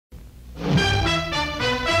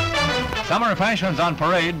Summer fashion's on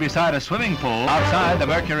parade beside a swimming pool. Outside, the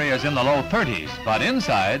mercury is in the low 30s, but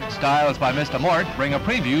inside, styles by Mr. Mort bring a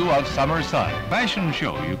preview of summer sun. Fashion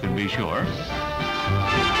show, you can be sure.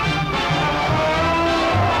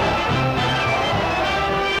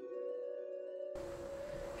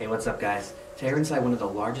 Hey, what's up, guys? Today we're inside one of the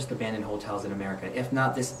largest abandoned hotels in America. If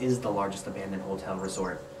not, this is the largest abandoned hotel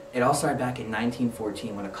resort. It all started back in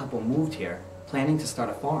 1914 when a couple moved here planning to start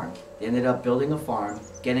a farm. They ended up building a farm,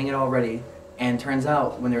 getting it all ready, and turns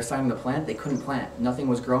out when they were starting to plant, they couldn't plant. Nothing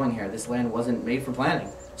was growing here. This land wasn't made for planting.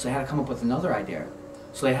 So they had to come up with another idea.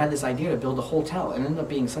 So they had this idea to build a hotel, and it ended up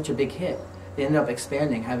being such a big hit. They ended up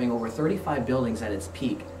expanding, having over 35 buildings at its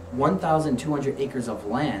peak, 1,200 acres of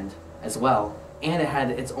land as well, and it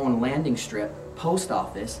had its own landing strip, post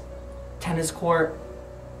office, tennis court.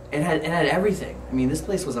 It had everything. I mean, this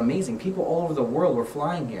place was amazing. People all over the world were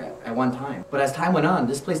flying here at one time. But as time went on,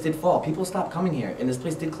 this place did fall. People stopped coming here, and this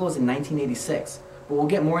place did close in 1986. But we'll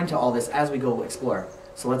get more into all this as we go explore.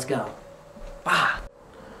 So let's go. Bah!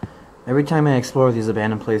 Every time I explore these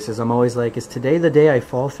abandoned places, I'm always like, is today the day I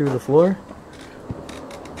fall through the floor?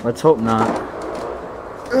 Let's hope not.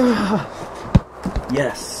 Ugh.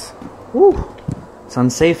 Yes. Woo! It's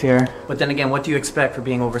unsafe here. But then again, what do you expect for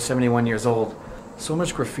being over 71 years old? So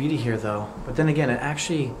much graffiti here though. But then again, it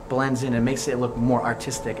actually blends in and makes it look more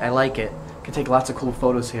artistic. I like it. Can take lots of cool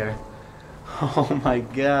photos here. Oh my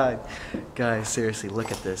god. Guys, seriously,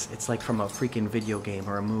 look at this. It's like from a freaking video game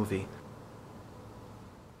or a movie.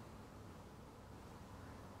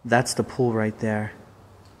 That's the pool right there.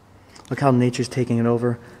 Look how nature's taking it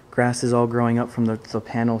over. Grass is all growing up from the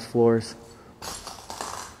panel floors.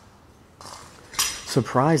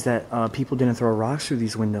 Surprised that people didn't throw rocks through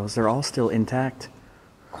these windows. They're all still intact.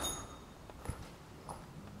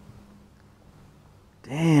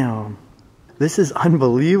 Damn. This is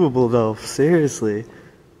unbelievable though, seriously.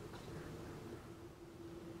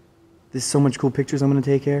 There's so much cool pictures I'm gonna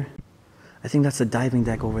take here. I think that's a diving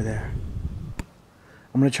deck over there.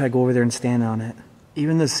 I'm gonna try to go over there and stand on it.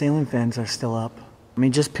 Even the ceiling fans are still up. I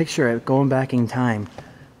mean, just picture it going back in time.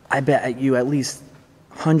 I bet you at least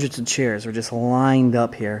hundreds of chairs were just lined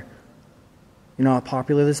up here. You know how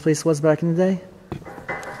popular this place was back in the day?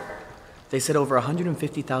 They said over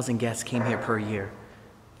 150,000 guests came here per year.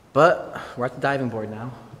 But we're at the diving board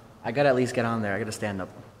now. I gotta at least get on there. I gotta stand up.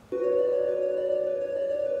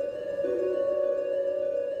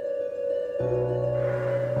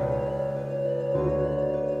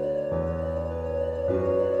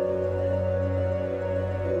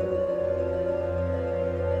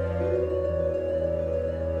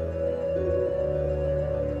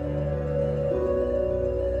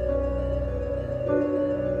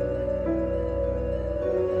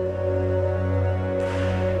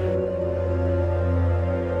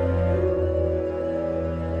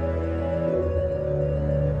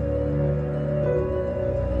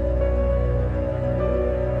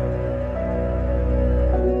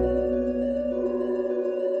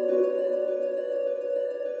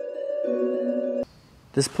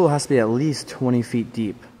 This pool has to be at least 20 feet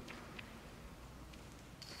deep.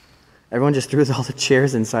 Everyone just threw all the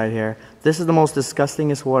chairs inside here. This is the most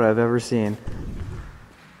disgustingest water I've ever seen.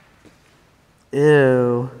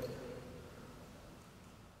 Ew.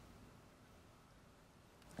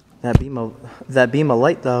 That beam of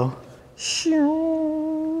light though.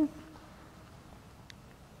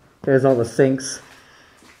 There's all the sinks.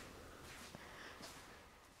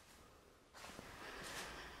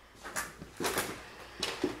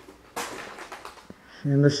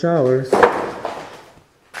 And the showers.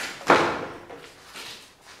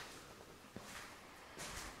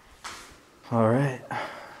 Alright,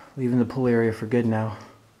 leaving the pool area for good now.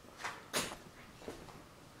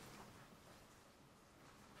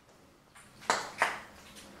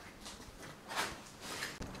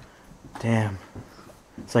 Damn,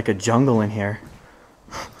 it's like a jungle in here.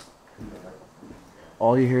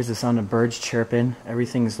 All you hear is the sound of birds chirping.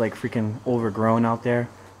 Everything's like freaking overgrown out there.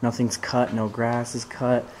 Nothing's cut, no grass is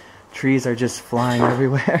cut. Trees are just flying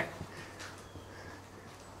everywhere.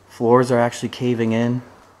 Floors are actually caving in.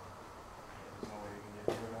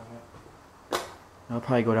 I'll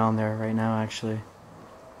probably go down there right now actually.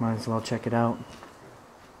 Might as well check it out.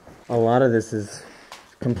 A lot of this is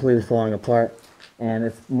completely falling apart.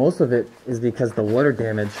 And most of it is because the water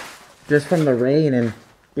damage. Just from the rain and,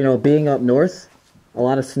 you know, being up north, a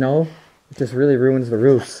lot of snow just really ruins the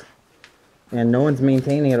roofs. And no one's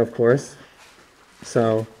maintaining it, of course.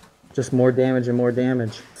 So, just more damage and more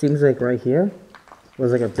damage. Seems like right here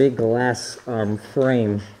was like a big glass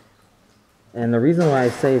frame. And the reason why I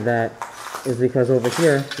say that is because over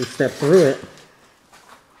here, we step through it,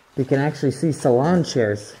 you can actually see salon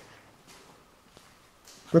chairs.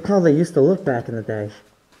 Look how they used to look back in the day.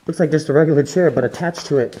 Looks like just a regular chair, but attached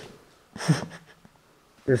to it.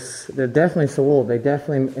 They're definitely so old. They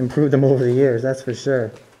definitely improved them over the years, that's for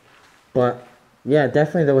sure. But, yeah,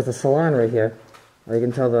 definitely there was a salon right here. You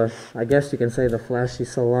can tell I guess you can say the flashy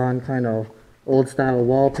salon, kind of old-style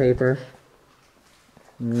wallpaper.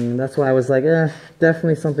 That's why I was like,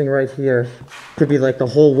 definitely something right here. Could be like the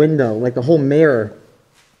whole window, like the whole mirror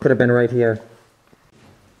could have been right here.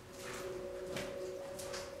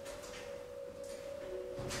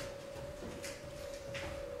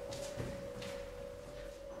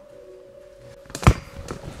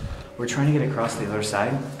 We're trying to get across the other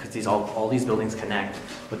side because all these buildings connect,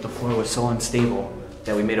 but the floor was so unstable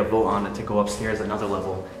that we made a vote on it to go upstairs another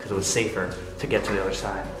level because it was safer to get to the other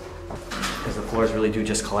side. Because the floors really do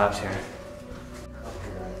just collapse here.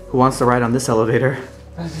 Who wants to ride on this elevator?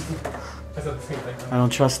 I don't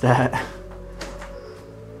trust that.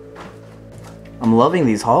 I'm loving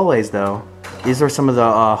these hallways though. These are some of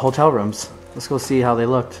the hotel rooms. Let's go see how they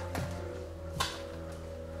looked.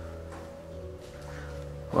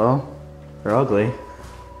 Well, they're ugly. You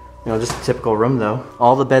know, just a typical room though.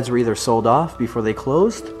 All the beds were either sold off before they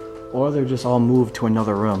closed, or they're just all moved to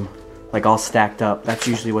another room. Like all stacked up. That's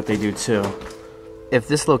usually what they do too. If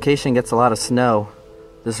this location gets a lot of snow,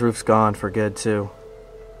 this roof's gone for good too.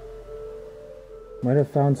 Might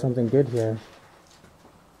have found something good here.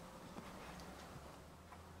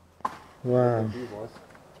 Wow.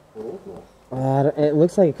 It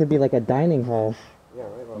looks like it could be like a dining hall. Yeah,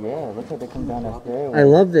 it looks like they come down that stairway. I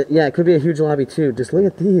loved it. Yeah, it could be a huge lobby too. Just look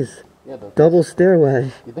at these. Yeah, double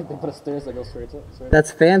stairway. You think they put a stairs that go straight up? That's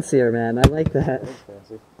fancier, man. I like that. That is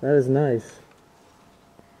fancy. That is nice.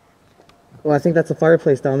 Well, I think that's a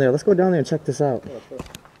fireplace down there. Let's go down there and check this out. Yeah, sure.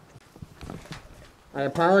 I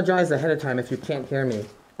apologize ahead of time if you can't hear me,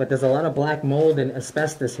 but there's a lot of black mold and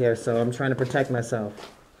asbestos here, so I'm trying to protect myself.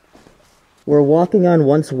 We're walking on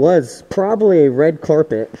once was probably a red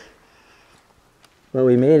carpet, but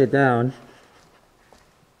we made it down.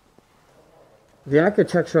 The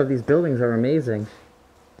architecture of these buildings are amazing.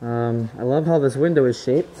 I love how this window is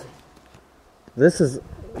shaped. This is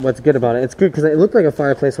what's good about it. It's good because it looked like a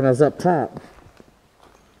fireplace when I was up top.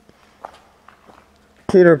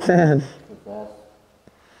 Peter Pan.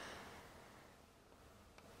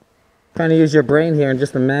 Trying to use your brain here and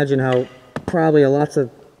just imagine how probably lots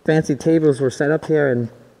of fancy tables were set up here, and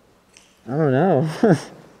I don't know.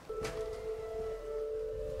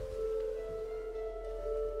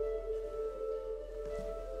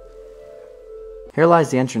 Here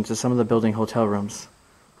lies the entrance to some of the building hotel rooms.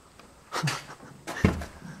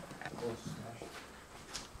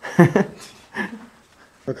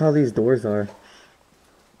 Look how these doors are.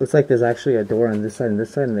 Looks like there's actually a door on this side and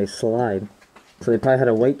this side, and they slide. So they probably had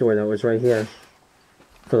a white door that was right here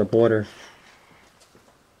for the border.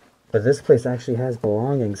 But this place actually has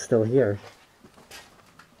belongings still here.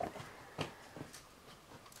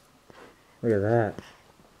 Look at that.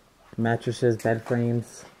 Mattresses, bed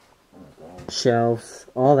frames, shelves,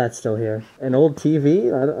 all that's still here. An old TV?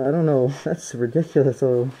 I don't know. That's ridiculous.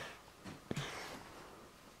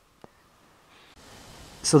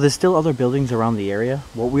 So there's still other buildings around the area.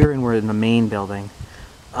 What we're in the main building.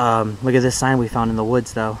 Look at this sign we found in the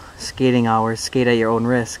woods though. Skating hours, skate at your own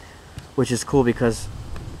risk. Which is cool because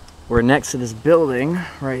we're next to this building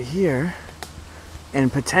right here. And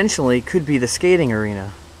potentially could be the skating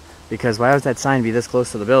arena. Because why would that sign be this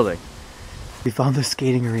close to the building? We found the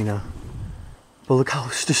skating arena. But look how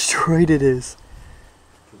destroyed it is.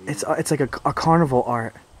 It's like a carnival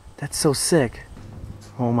art. That's so sick.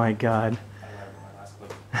 Oh my god.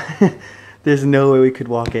 There's no way we could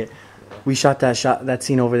walk it. We shot that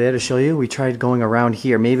scene over there to show you. We tried going around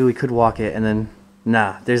here. Maybe we could walk it, and then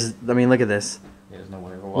nah. I mean, look at this. Yeah, there's no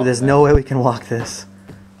way we can walk There's no way we can walk this.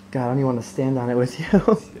 God, I don't even want to stand on it with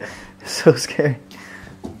you. It's so scary.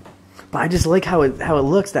 But I just like how it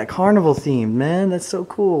looks. That carnival theme, man. That's so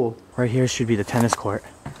cool. Right here should be the tennis court.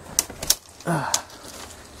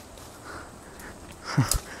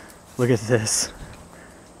 Look at this.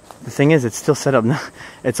 The thing is, it's still set up.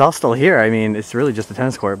 It's all still here. I mean, it's really just a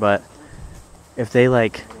tennis court, but if they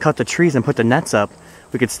like cut the trees and put the nets up,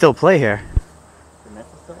 we could still play here. The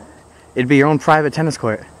nets are still on? It'd be your own private tennis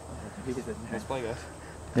court. Let's play, guys.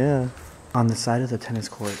 Yeah. On the side of the tennis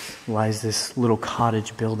court lies this little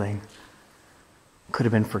cottage building. Could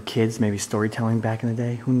have been for kids, maybe storytelling back in the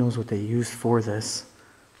day. Who knows what they used for this.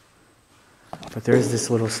 But there's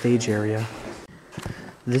this little stage area.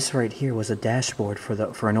 This right here was a dashboard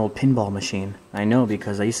for an old pinball machine. I know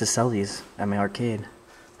because I used to sell these at my arcade.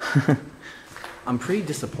 I'm pretty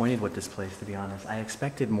disappointed with this place, to be honest. I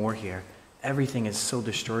expected more here. Everything is so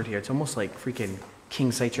destroyed here. It's almost like freaking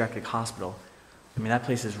King Psychiatric Hospital. I mean, that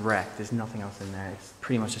place is wrecked. There's nothing else in there. It's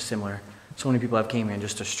pretty much just similar. So many people have came here and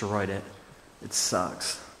just destroyed it. It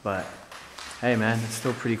sucks. But hey, man, it's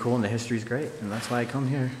still pretty cool and the history's great. And that's why I come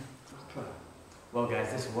here. Well,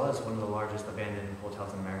 guys, this was one of the largest abandoned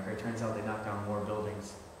hotels in America. It turns out they knocked down more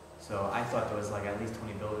buildings. So I thought there was like at least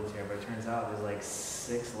 20 buildings here, but it turns out there's like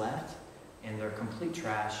 6 left, and they're complete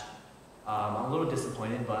trash. I'm a little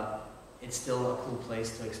disappointed, but it's still a cool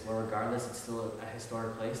place to explore regardless. It's still a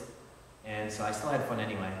historic place, and so I still had fun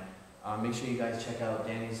anyway. Make sure you guys check out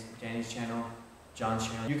Danny's channel, John's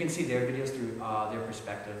channel. You can see their videos through their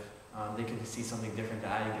perspective. They can see something different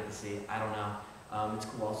that I didn't get to see. I don't know. It's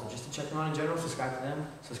cool also just to check them out in general. Subscribe to them.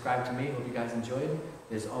 Subscribe to me. Hope you guys enjoyed.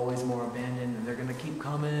 There's always more abandoned, and they're gonna keep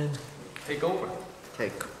coming. Take over.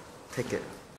 Take it.